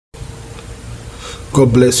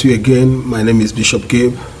God bless you again. My name is Bishop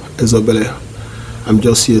Gabe, Ezeobele. I'm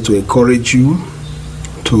just here to encourage you,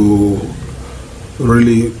 to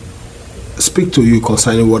really speak to you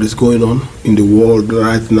concerning what is going on in the world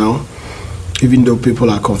right now. Even though people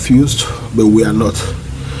are confused, but we are not,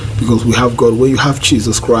 because we have God. When you have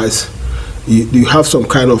Jesus Christ, you have some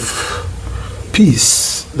kind of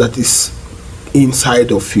peace that is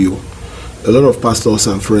inside of you. A lot of pastors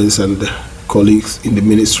and friends and colleagues in the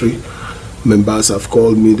ministry, members have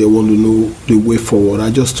called me. They want to know the way forward. I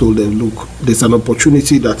just told them, look, there's an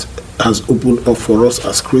opportunity that has opened up for us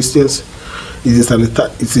as Christians.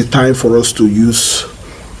 It's a time for us to use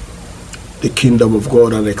the kingdom of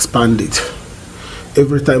God and expand it.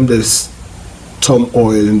 Every time there's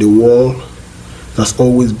turmoil in the world, there's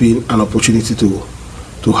always been an opportunity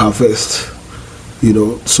to harvest. You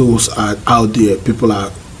know, souls are out there. People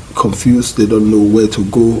are confused. They don't know where to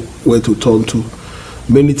go, where to turn to.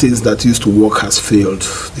 Many things that used to work has failed.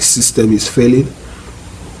 The system is failing.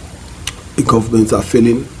 The governments are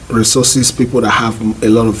failing. Resources, people that have a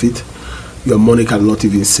lot of it, your money cannot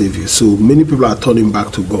even save you. So many people are turning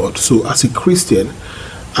back to God. So as a Christian,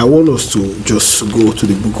 I want us to just go to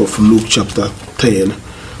the book of Luke chapter 10,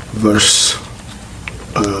 verse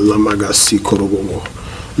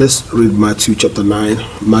let's read Matthew chapter 9.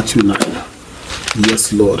 Matthew 9.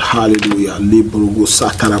 Yes, Lord. Hallelujah.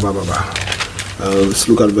 Let's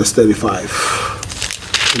look at verse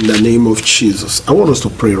 35. In the name of Jesus. I want us to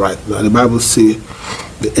pray right now. The Bible says,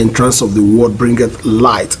 the entrance of the word bringeth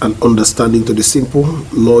light and understanding to the simple.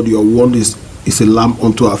 Lord, your word is a lamp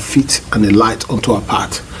unto our feet and a light unto our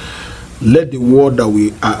path. Let the word that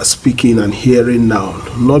we are speaking and hearing now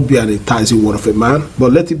not be an enticing word of a man,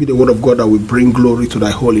 but let it be the word of God that will bring glory to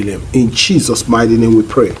thy holy name. In Jesus' mighty name we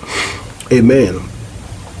pray. Amen.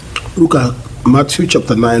 Look at Matthew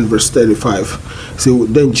chapter 9, verse 35. So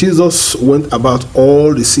then Jesus went about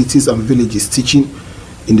all the cities and villages, teaching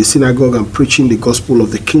in the synagogue and preaching the gospel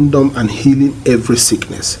of the kingdom and healing every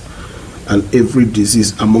sickness and every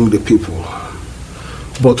disease among the people.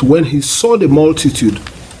 But when he saw the multitude,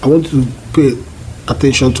 I want you to pay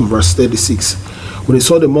attention to verse 36. When he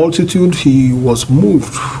saw the multitude, he was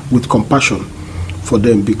moved with compassion for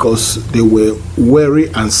them, because they were weary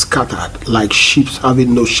and scattered like sheep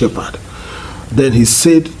having no shepherd. Then he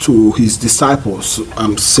said to his disciples,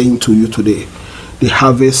 I'm saying to you today, the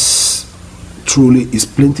harvest truly is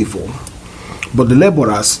plentiful, but the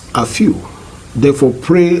laborers are few. Therefore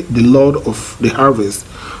pray the Lord of the harvest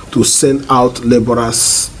to send out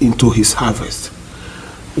laborers into his harvest.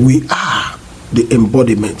 We are the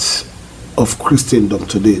embodiment of Christendom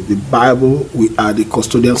today. The Bible, we are the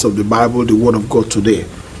custodians of the Bible, the word of God today.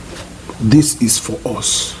 This is for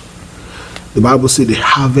us. The Bible says the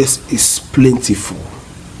harvest is plentiful,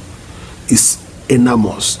 is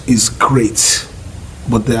enormous, is great,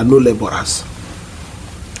 but there are no laborers.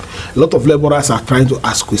 A lot of laborers are trying to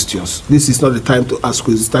ask questions. This is not the time to ask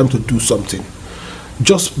questions, it's time to do something.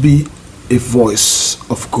 Just be a voice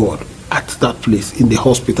of God at that place. In the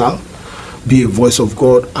hospital, be a voice of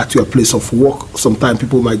God at your place of work. Sometimes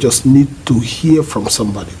people might just need to hear from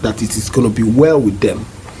somebody that it is going to be well with them.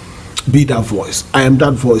 Be that voice. I am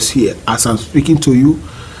that voice here. As I'm speaking to you,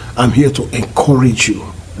 I'm here to encourage you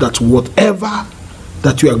that whatever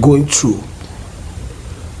that you are going through,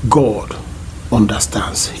 God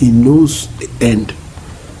understands. He knows the end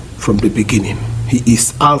from the beginning. He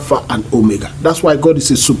is Alpha and Omega. That's why God is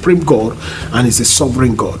a supreme God and is a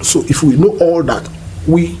sovereign God. So if we know all that,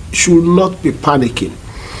 we should not be panicking.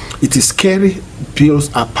 It is scary. Bills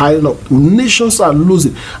are piling up. Nations are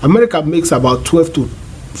losing. America makes about $12 to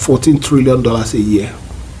 $14 trillion a year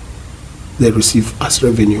they receive as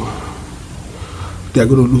revenue. They are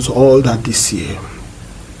going to lose all that this year.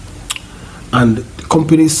 And the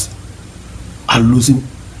companies are losing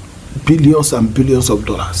billions and billions of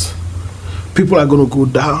dollars. People are going to go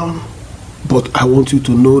down, but I want you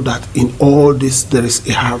to know that in all this there is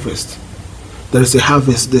a harvest. There is a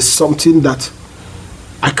harvest. There's something that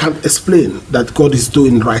I can't explain that God is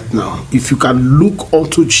doing right now. If you can look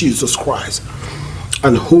unto Jesus Christ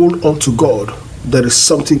and hold on to God, there is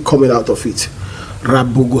something coming out of it.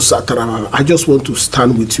 I just want to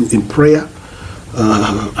stand with you in prayer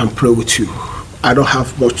and pray with you. I don't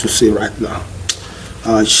have much to say right now.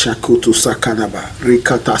 The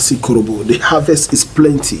harvest is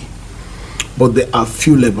plenty, but there are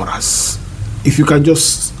few laborers. If you can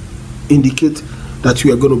just indicate that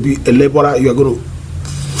you are going to be a laborer, you are going to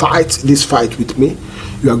fight this fight with me,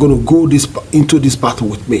 you are going to go into this battle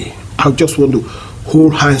with me. I just want to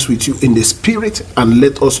hold hands with you in the spirit and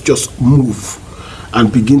let us just move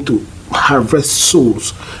and begin to harvest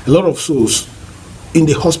souls. A lot of souls in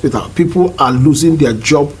the hospital. People are losing their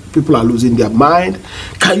job. People are losing their mind.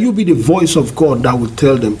 Can you be the voice of God that will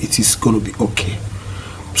tell them it is going to be okay,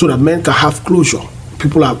 so that men can have closure?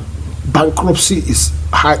 People are, bankruptcy is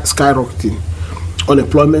high, skyrocketing.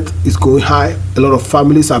 Unemployment is going high. A lot of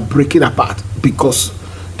families are breaking apart because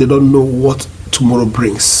they don't know what tomorrow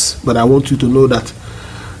brings. But I want you to know that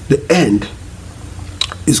the end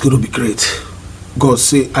is going to be great. God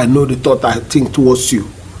say, I know the thought I think towards you.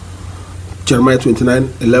 Jeremiah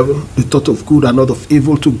 29:11, the thought of good and not of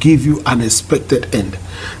evil, to give you an expected end.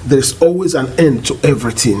 There is always an end to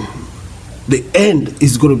everything. The end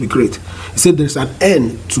is going to be great. He said there's an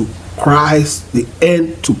end to Christ, the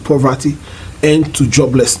end to poverty, end to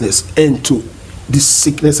joblessness, end to this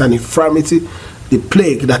sickness and infirmity, the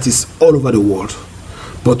plague that is all over the world.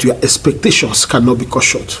 But your expectations cannot be cut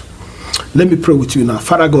short. Let me pray with you now.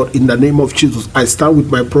 Father God, in the name of Jesus, I stand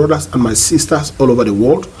with my brothers and my sisters all over the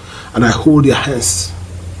world, and I hold their hands,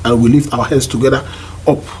 and we lift our hands together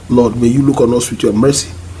up. Lord, may you look on us with your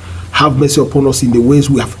mercy. Have mercy upon us in the ways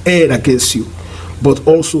we have erred against you, but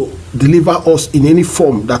also deliver us in any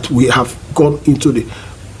form that we have gone into the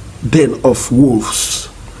den of wolves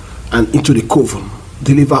and into the coven.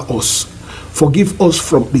 Deliver us. Forgive us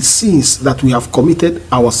from the sins that we have committed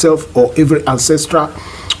ourselves, or every ancestral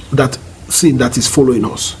that sin that is following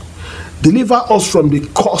us. Deliver us from the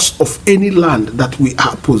curse of any land that we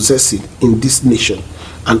are possessing in this nation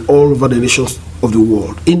and all over the nations of the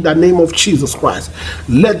world. In the name of Jesus Christ,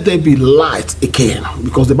 let there be light again,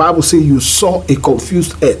 because the Bible says you saw a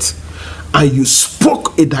confused earth and you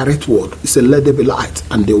spoke a direct word. He said, let there be light,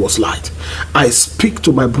 and there was light. I speak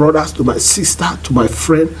to my brothers, to my sister, to my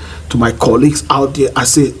friend, to my colleagues out there. I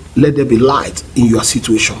say, let there be light in your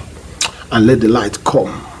situation, and let the light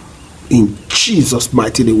come. In Jesus'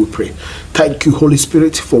 mighty name we pray. Thank you, Holy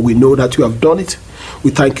Spirit, for we know that you have done it.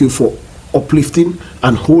 We thank you for uplifting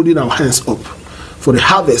and holding our hands up, for the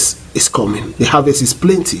harvest is coming. The harvest is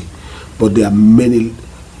plenty, but there are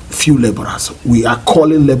few laborers. We are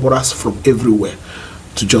calling laborers from everywhere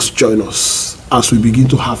to just join us as we begin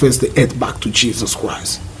to harvest the earth back to Jesus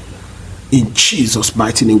Christ. In Jesus'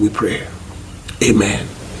 mighty name we pray. Amen.